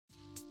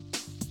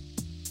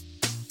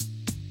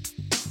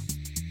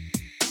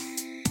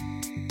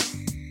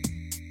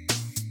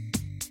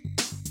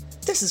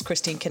This is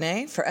Christine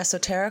Kinney for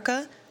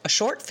Esoterica, a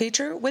short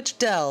feature which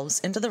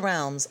delves into the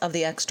realms of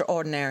the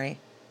extraordinary.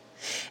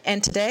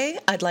 And today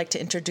I'd like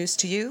to introduce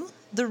to you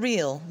The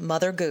Real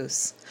Mother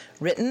Goose,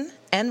 written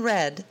and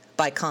read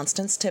by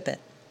Constance Tippett.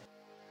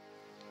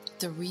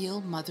 The Real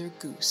Mother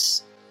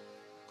Goose.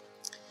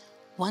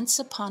 Once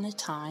upon a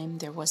time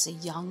there was a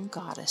young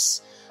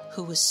goddess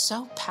who was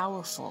so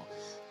powerful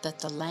that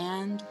the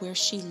land where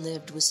she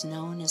lived was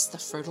known as the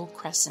Fertile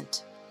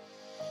Crescent.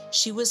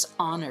 She was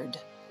honored,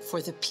 for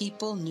the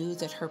people knew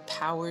that her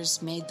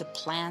powers made the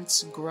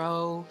plants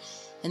grow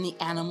and the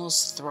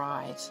animals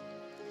thrive.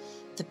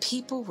 The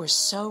people were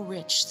so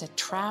rich that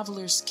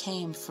travelers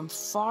came from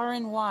far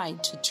and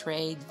wide to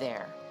trade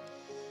there.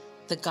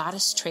 The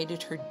goddess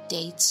traded her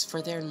dates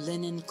for their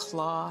linen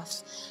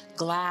cloth,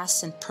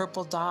 glass, and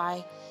purple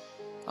dye.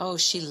 Oh,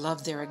 she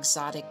loved their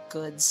exotic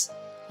goods,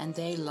 and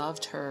they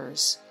loved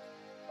hers.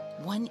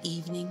 One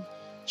evening,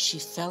 she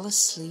fell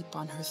asleep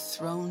on her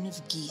throne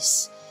of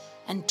geese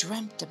and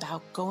dreamt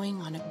about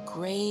going on a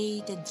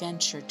great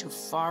adventure to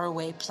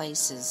faraway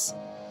places.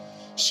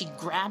 She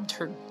grabbed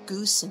her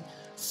goose and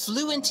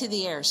flew into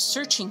the air,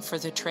 searching for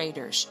the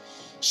traders.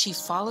 She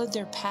followed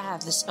their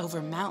paths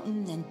over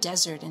mountain and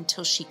desert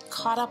until she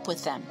caught up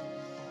with them.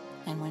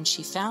 And when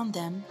she found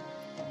them,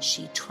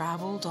 she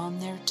traveled on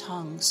their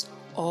tongues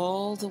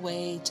all the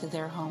way to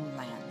their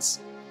homelands.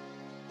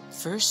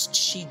 First,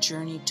 she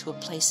journeyed to a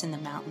place in the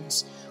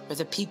mountains where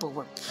the people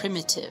were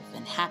primitive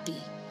and happy.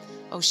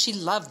 Oh, she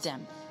loved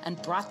them and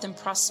brought them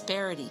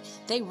prosperity.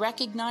 They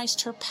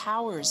recognized her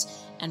powers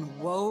and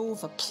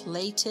wove a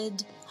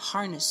plaited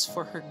harness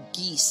for her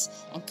geese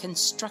and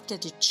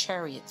constructed a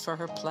chariot for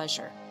her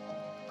pleasure.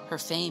 Her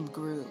fame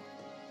grew.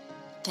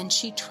 Then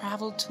she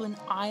traveled to an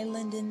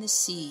island in the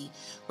sea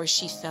where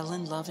she fell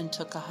in love and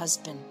took a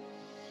husband.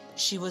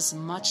 She was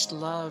much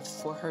loved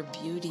for her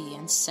beauty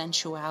and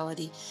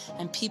sensuality,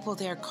 and people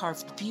there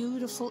carved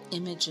beautiful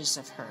images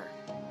of her.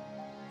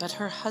 But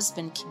her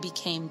husband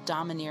became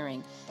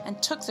domineering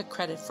and took the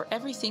credit for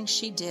everything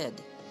she did.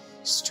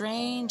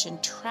 Strange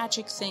and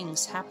tragic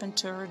things happened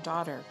to her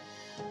daughter,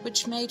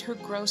 which made her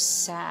grow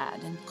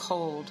sad and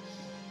cold.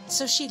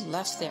 So she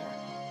left there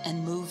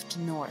and moved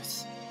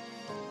north.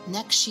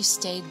 Next, she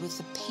stayed with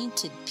the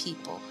painted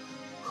people,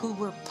 who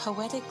were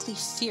poetically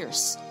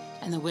fierce,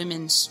 and the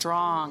women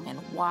strong and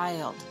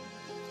wild.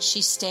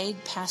 She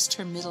stayed past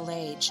her middle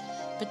age,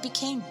 but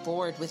became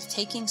bored with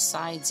taking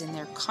sides in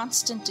their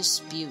constant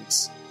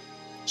disputes.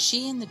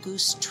 She and the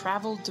goose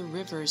traveled the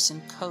rivers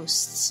and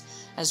coasts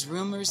as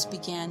rumors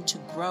began to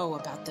grow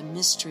about the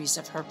mysteries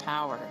of her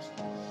power.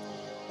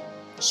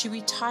 She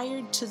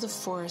retired to the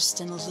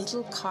forest in a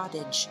little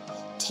cottage,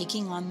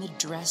 taking on the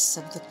dress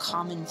of the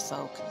common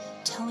folk,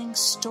 telling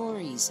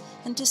stories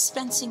and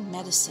dispensing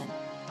medicine.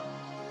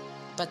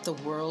 But the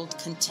world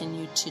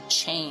continued to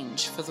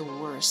change for the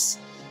worse,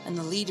 and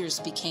the leaders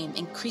became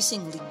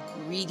increasingly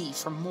greedy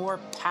for more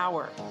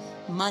power,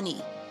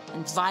 money,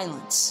 and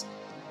violence.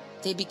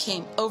 They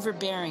became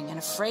overbearing and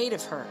afraid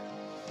of her.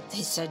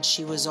 They said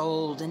she was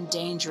old and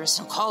dangerous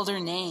and called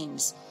her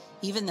names.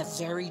 Even the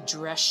very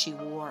dress she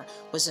wore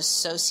was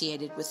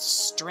associated with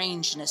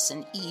strangeness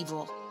and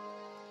evil.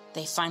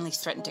 They finally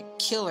threatened to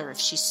kill her if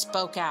she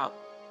spoke out.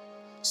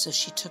 So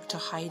she took to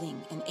hiding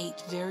and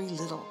ate very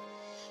little.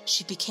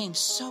 She became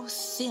so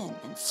thin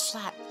and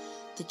flat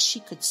that she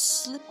could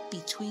slip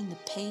between the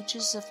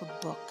pages of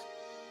a book.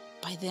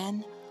 By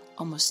then,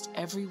 almost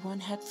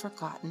everyone had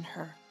forgotten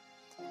her.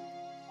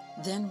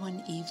 Then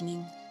one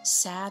evening,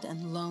 sad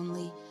and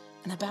lonely,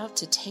 and about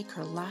to take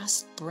her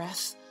last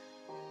breath,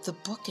 the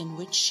book in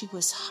which she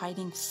was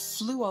hiding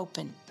flew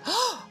open.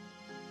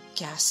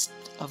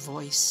 Gasped a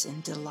voice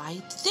in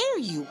delight. There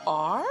you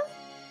are!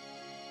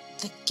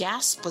 The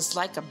gasp was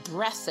like a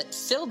breath that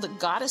filled the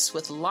goddess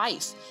with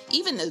life.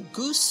 Even the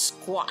goose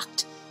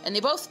squawked, and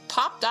they both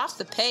popped off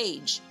the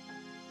page.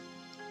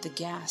 The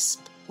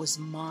gasp was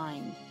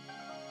mine.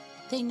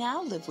 They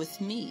now live with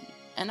me,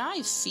 and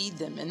I feed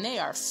them, and they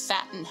are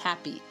fat and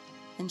happy.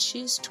 And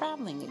she is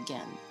traveling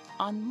again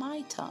on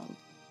my tongue,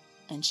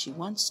 and she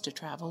wants to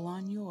travel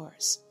on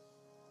yours.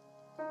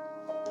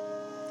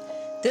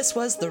 This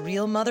was The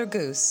Real Mother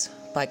Goose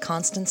by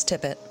Constance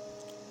Tippett.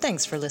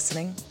 Thanks for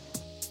listening.